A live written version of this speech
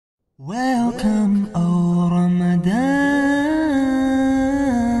Welcome, O Ramadan.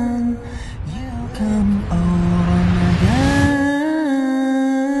 You come, O Ramadan.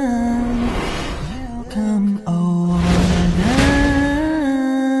 You come, O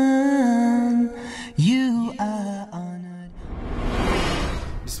Ramadan. You are honored.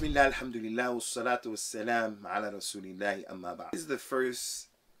 Bismillah, alhamdulillah, wassalatu wassalam ala rasulillah, amma ba'd. This is the first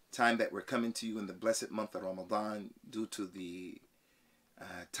time that we're coming to you in the blessed month of Ramadan. Due to the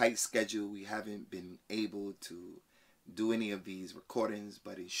tight schedule, we haven't been able to do any of these recordings,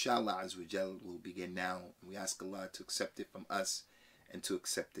 but inshallah azawajal will begin now. We ask Allah to accept it from us and to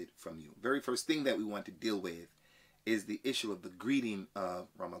accept it from you. Very first thing that we want to deal with is the issue of the greeting of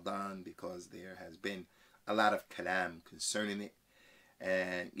Ramadan, because there has been a lot of kalam concerning it.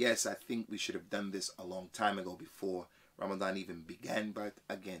 And yes, I think we should have done this a long time ago before Ramadan even began, but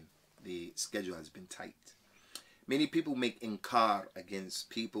again, the schedule has been tight. Many people make inkar against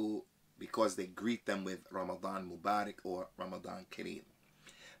people because they greet them with Ramadhan Mubarak or Ramadhan Kareem.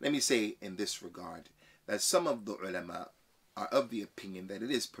 Let me say in this regard that some of the ulama are of the opinion that it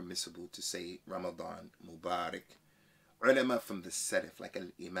is permissible to say Ramadhan Mubarak. Ulama from the Salaf, like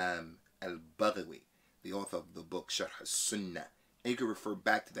Al-Imam Al-Baghawi, the author of the book Sharh As-Sunnah, and you can refer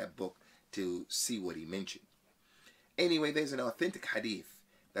back to that book to see what he mentioned. Anyway, there's an authentic hadith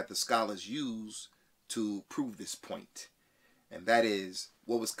that the scholars use to prove this point, and that is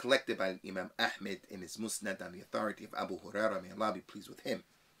what was collected by Imam Ahmed in his Musnad on the authority of Abu Hurairah, may Allah be pleased with him.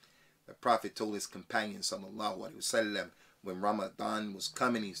 The Prophet told his companions, sallallahu alaihi wasallam, when Ramadan was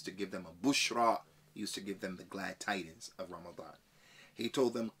coming, he used to give them a bushra, he used to give them the glad tidings of Ramadan. He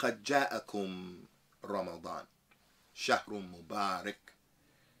told them, قَدْ جَاءَكُمْ رَمَضَانَ شَهْرٌ مُبَارَكٌ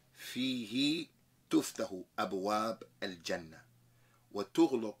فِيهِ تُفْتَحُ أَبْوَابَ الْجَنَّةِ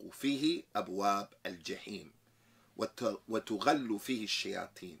وتغلق فيه أبواب الجحيم وتغل فيه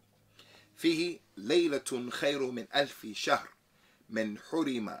الشياطين فيه ليلة خير من 1000 شهر من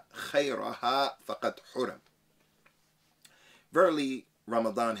حرم خيرها فقد حرم. Verily,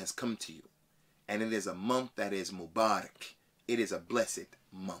 Ramadan has come to you, and it is a month that is Mubarak. It is a blessed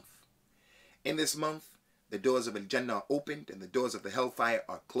month. In this month, the doors of Al-Jannah are opened, and the doors of the hellfire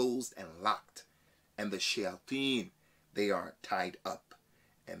are closed and locked, and the shayateen, they are tied up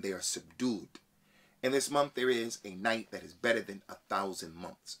and they are subdued. In this month there is a night that is better than 1,000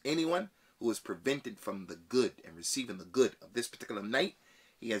 months. Anyone who is prevented from the good and receiving the good of this particular night,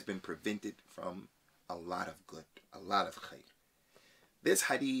 he has been prevented from a lot of good, a lot of khair. This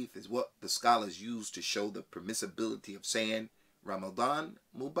hadith is what the scholars use to show the permissibility of saying Ramadan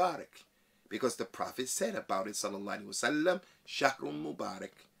Mubarak, because the Prophet said about it, sallallahu alaihi wasallam, Shahrun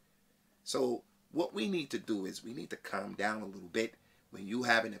Mubarak. So what we need to do is we need to calm down a little bit. When you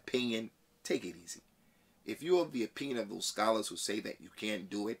have an opinion, take it easy. If you're of the opinion of those scholars who say that you can't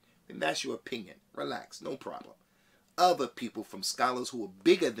do it, then that's your opinion. Relax, no problem. Other people from scholars who are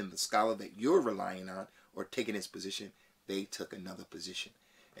bigger than the scholar that you're relying on or taking his position, they took another position.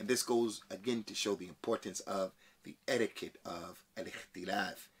 And this goes again to show the importance of the etiquette of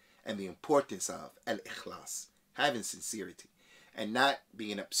al-ikhtilaf and the importance of al-ikhlas, having sincerity, and not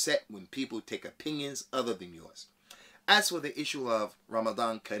being upset when people take opinions other than yours. As for the issue of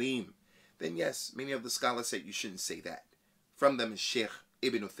Ramadhan Kareem, then yes, many of the scholars said you shouldn't say that. From them is Sheikh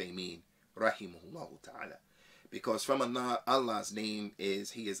Abu Usamah rahimahullah ta'ala. Because from Allah's name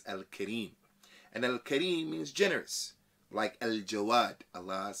is, He is Al-Kareem. And Al-Kareem means generous. Like Al-Jawad,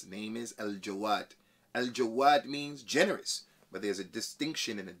 Allah's name is Al-Jawad. Al-Jawad means generous. But there's a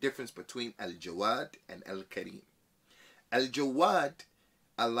distinction and a difference between Al-Jawad and Al-Kareem. Al-Jawad,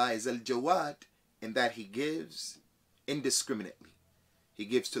 Allah is Al-Jawad in that He gives indiscriminately. He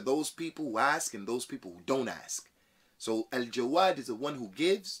gives to those people who ask and those people who don't ask. So Al-Jawad is the one who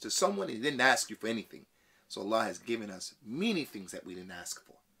gives to someone and didn't ask you for anything. So Allah has given us many things that we didn't ask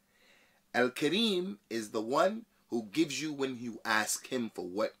for. Al-Kareem is the one who gives you when you ask Him for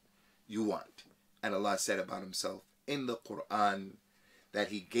what you want. And Allah said about Himself in the Quran that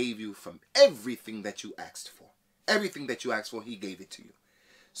He gave you from everything that you asked for. Everything that you asked for, He gave it to you.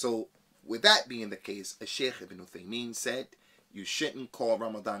 So, with that being the case, Shaykh Abu Usamah said, you shouldn't call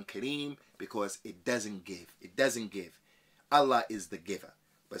Ramadan Kareem because it doesn't give. It doesn't give. Allah is the giver.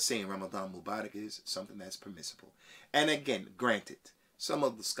 But saying Ramadan Mubarak is something that's permissible. And again, granted, some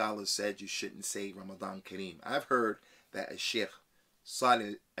of the scholars said you shouldn't say Ramadan Kareem. I've heard that Sheikh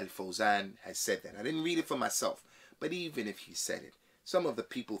Salih Al-Fawzan has said that. I didn't read it for myself. But even if he said it, some of the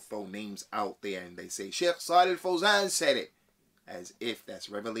people throw names out there and they say, Sheikh Salih Al-Fawzan said it, as if that's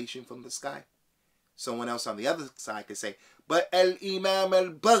revelation from the sky. Someone else on the other side could say, but Al-Imam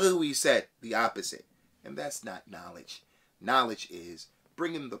Al-Baghawi said the opposite. And that's not knowledge. Knowledge is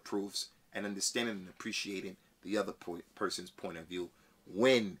bringing the proofs and understanding and appreciating the other person's point of view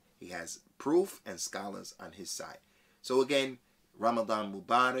when he has proof and scholars on his side. So again, Ramadan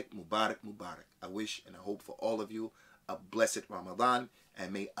Mubarak, Mubarak, Mubarak. I wish and I hope for all of you a blessed Ramadan,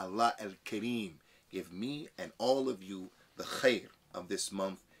 and may Allah Al-Kareem give me and all of you the khair of this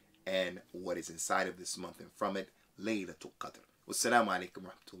month and what is inside of this month, and from it, Laylatul Qadr. Wassalamu alaikum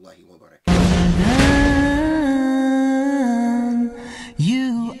wa rahmatullahi wa barakatuh. You